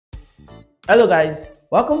Hello guys,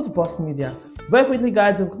 welcome to Boss Media. Very quickly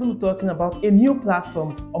guys, we're going to be talking about a new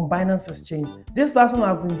platform on Binance Exchange. This platform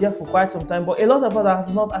has been there for quite some time, but a lot of us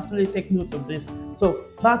have not actually taken note of this. So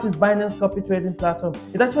that is Binance Copy trading platform.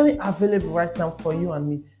 It's actually available right now for you and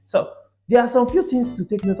me. So there are some few things to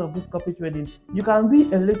take note of this copy trading. You can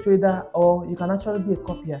be a lead trader or you can actually be a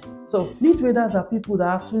copier. So lead traders are people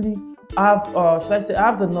that actually have, should I say, I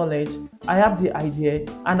have the knowledge, I have the idea,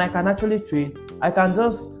 and I can actually trade. I can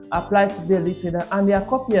just apply to be a lead trader, and they are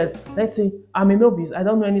copiers. Let's say I'm a novice, I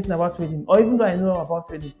don't know anything about trading, or even though I know about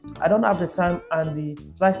trading, I don't have the time and the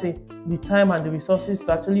time and the resources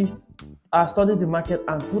to actually study the market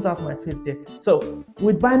and put out my trades there. So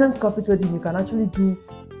with Binance copy trading, you can actually do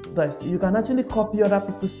this. You can actually copy other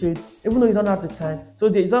people's trades, even though you don't have the time. So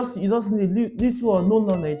you just need little or no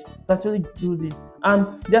knowledge to actually do this. And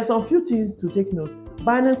there are some few things to take note.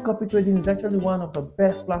 Binance copy trading is actually one of the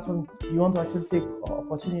best platforms you want to actually take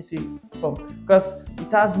opportunity from, because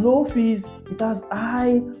it has low fees, it has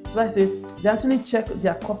high, let's say, they actually check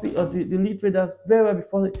their copy of the lead traders very well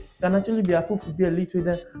before they can actually be approved to be a lead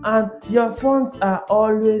trader, and your funds are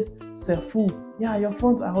always safe. Yeah, your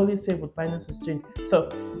funds are always safe with Binance Exchange. So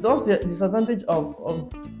that's the disadvantage of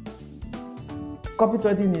copy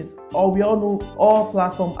trading is, or we all know all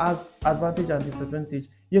platform has advantage and disadvantage.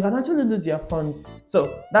 You can actually lose your funds.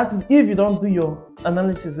 So that is if you don't do your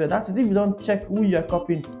analysis well. That is if you don't check who you are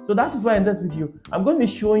copying. So that is why in this video I'm going to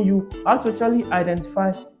be showing you how to actually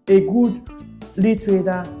identify a good lead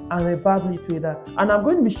trader and a bad lead trader, and I'm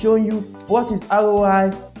going to be showing you what is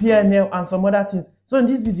ROI, PNL, and some other things. So in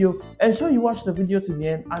this video, ensure you watch the video to the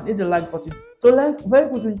end and hit the like button. So very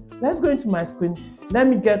quickly, let's go into my screen. Let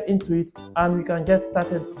me get into it and we can get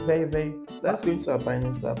started very Let's go into our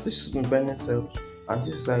Binance app. This is my Binance app and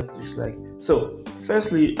this is how it looks like. So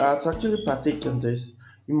firstly, to actually partake in this,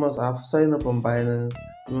 you must have signed up on Binance,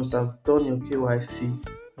 you must have done your KYC.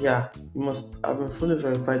 Yeah, you must have been fully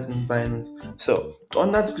verified in Binance. So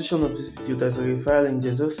on the description of this video, there's a referral link.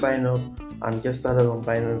 Just sign up and get started on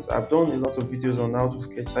Binance. I've done a lot of videos on how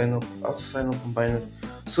to sign up on Binance.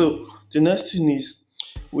 So the next thing is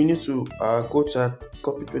we need to go to our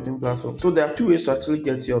copy trading platform. So there are two ways to actually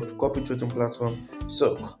get your copy trading platform.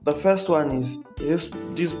 So the first one is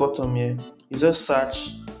this bottom here. You just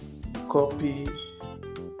search copy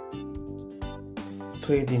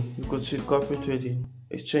trading. You could see copy trading.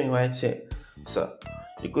 It's showing right here. So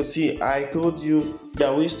you could see I told you there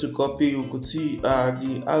are ways to copy. You could see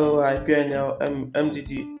the ROI, PNL,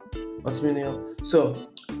 MDD, multi-million. So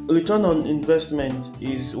return on investment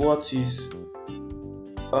is what is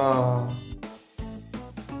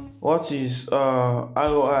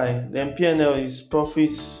ROI. Then PNL is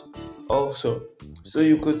profits also. So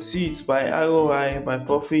you could see it by ROI, by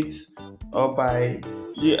profits, or by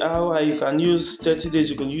the ROI. You can use 30 days,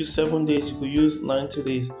 you can use 7 days, you could use 90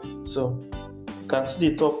 days. So you can see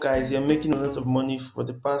the top guys, they're making a lot of money for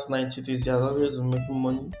the past 90 days. They are always making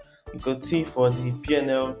money. You could see for the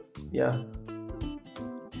PNL, yeah,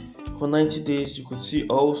 for 90 days you could see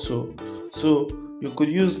also. So you could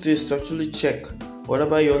use this to actually check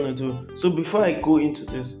whatever you want to do. So before I go into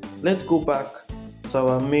this, let's go back to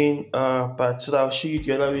our main part so that I'll show you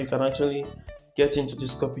the other way you can actually get into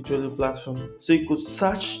this copy trading platform. So you could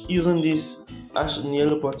search using this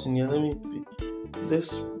yellow button here. Let me pick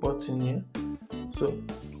this button here. So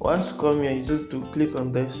once you come here, you just do click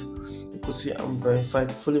on this. You could see I'm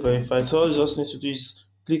verified, fully verified. So all you just need to do is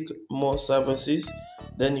click more services.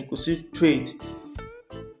 Then you could see trade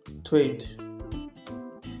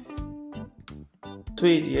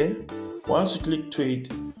here. Once you click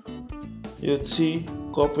trade, you'll see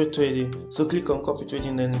copy trading. So click on copy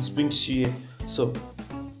trading and it brings you here. So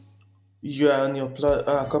you are on your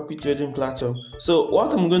copy trading platform. So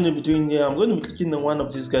what I'm going to be doing here, I'm going to be clicking on one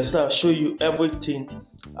of these guys so that I'll show you everything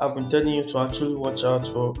I've been telling you to actually watch out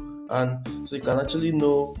for, and so you can actually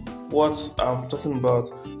know what I'm talking about.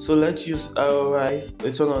 So let's use ROI,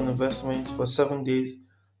 return on investment, for 7 days.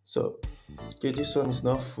 So okay, this one is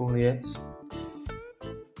not full yet.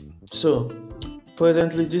 So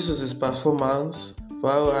presently this is his performance for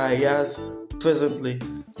ROI. He has presently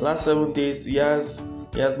last 7 days he has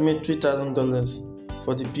made $3,000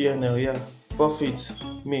 for the PNL. Yeah, profit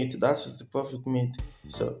made, that is the profit made.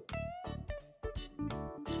 So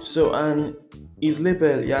and his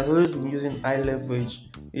label, he has always been using high leverage.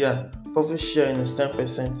 Yeah, profit sharing is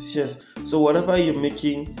 10%. Yes, so whatever you're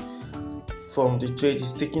making from the trade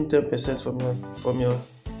is taking 10% from your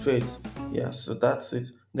trades. Yeah, so that's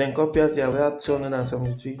it. Then copiers, we have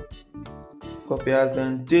 273 copiers.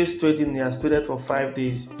 Then days trading, he has traded for 5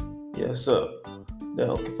 days. Yeah, so then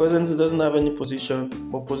okay, presently doesn't have any position,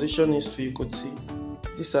 but position history you could see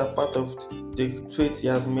these are part of the trade he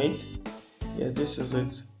has made. Yeah, this is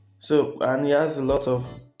it. So, and he has a lot of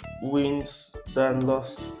wins than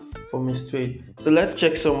loss from his trade. So let's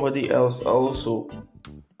check somebody else also.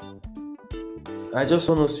 I just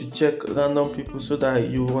want us to check random people so that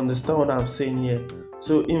you understand what I'm saying here.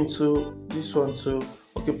 So him too, this one too.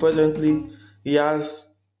 Okay, presently he has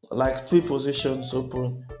like 3 positions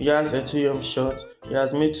open. He has Ethereum short. He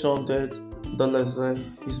has made $200 there.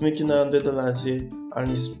 He's making $100 here, and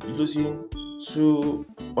he's losing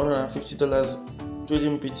 $250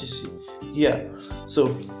 trading BTC. Yeah.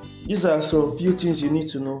 So these are some few things you need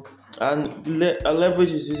to know. And the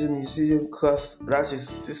leverage is using cross, that is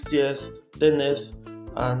 60s, 10s,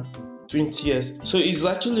 and 20s. So it's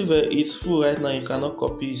actually it's full right now. You cannot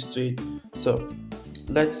copy his trade. So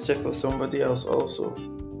let's check for somebody else also.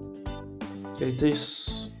 Okay,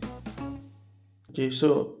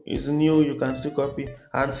 so it's new. You can still copy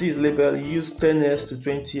and see his label. He used 10s to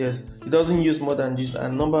 20s. He doesn't use more than this.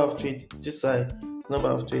 And number of trade, this side is number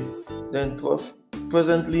of trade. Then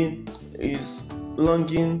presently is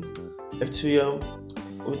longing Ethereum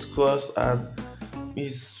with cross and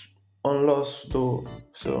is on loss though.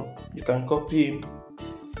 So you can copy him.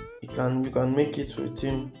 You can make it with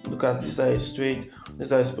him. Look at this side his trade.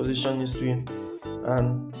 This is his position history,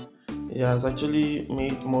 and he has actually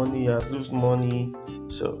made money. He has lost money.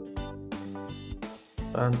 So,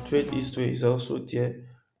 and trade history is also there.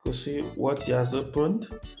 You can see what he has opened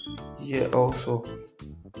here also.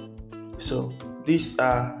 So these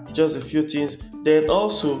are just a few things. Then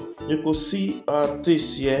also you could see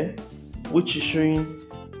this here, which is showing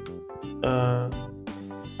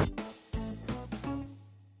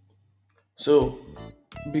so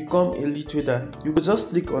become a lead trader. You could just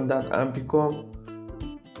click on that and become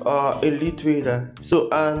a lead trader. So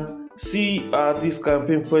and see this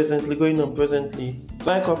campaign presently going on presently.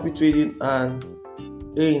 Buy copy trading and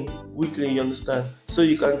earn weekly, you understand? So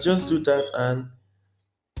you can just do that and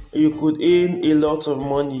you could earn a lot of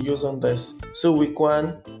money using this. So week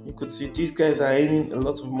 1, you could see these guys are earning a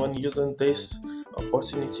lot of money using this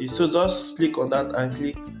opportunity. So just click on that and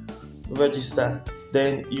click register.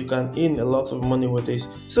 Then you can earn a lot of money with this.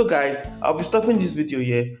 So guys, I'll be stopping this video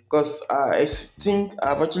here because I think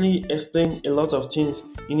I've actually explained a lot of things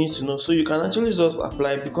you need to know. So you can actually just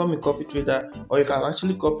apply, become a copy trader, or you can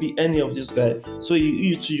actually copy any of these guys. So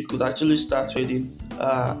you could actually start trading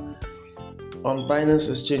on Binance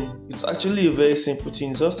Exchange. It's actually a very simple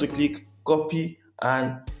thing, just to click copy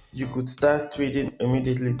and you could start trading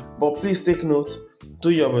immediately. But please take note,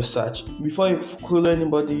 do your research before you follow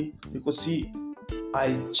anybody. You could see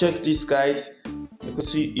I checked these guys. You could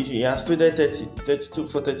see he has traded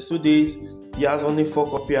 32 days. He has only 4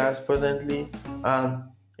 copiers presently, and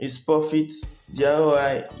his profit, the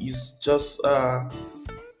ROI is just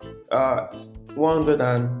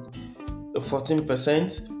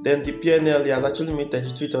 114%. Then the PNL, he has actually made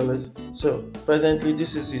 $33. So presently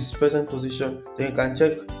this is his present position. Then you can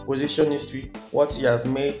check position history, what he has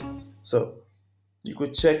made. So you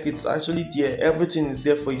could check, it's actually there. Everything is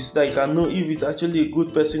there for you so that you can know if it's actually a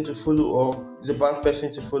good person to follow or it's a bad person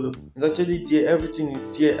to follow. It's actually there. Everything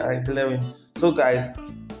is there and glaring. So guys,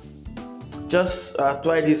 just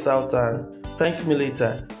try this out and thank me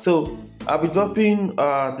later. So I'll be dropping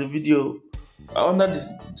the video under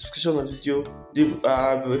the description of the video. The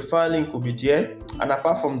referral link will be there, and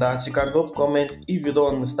apart from that, you can drop comment if you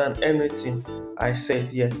don't understand anything I said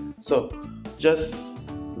here. So just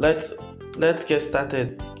let's get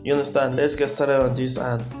started. You understand? Let's get started on this,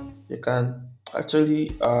 and you can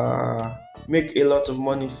actually make a lot of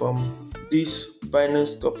money from this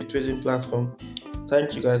Binance Copy trading platform.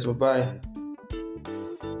 Thank you guys. Bye bye.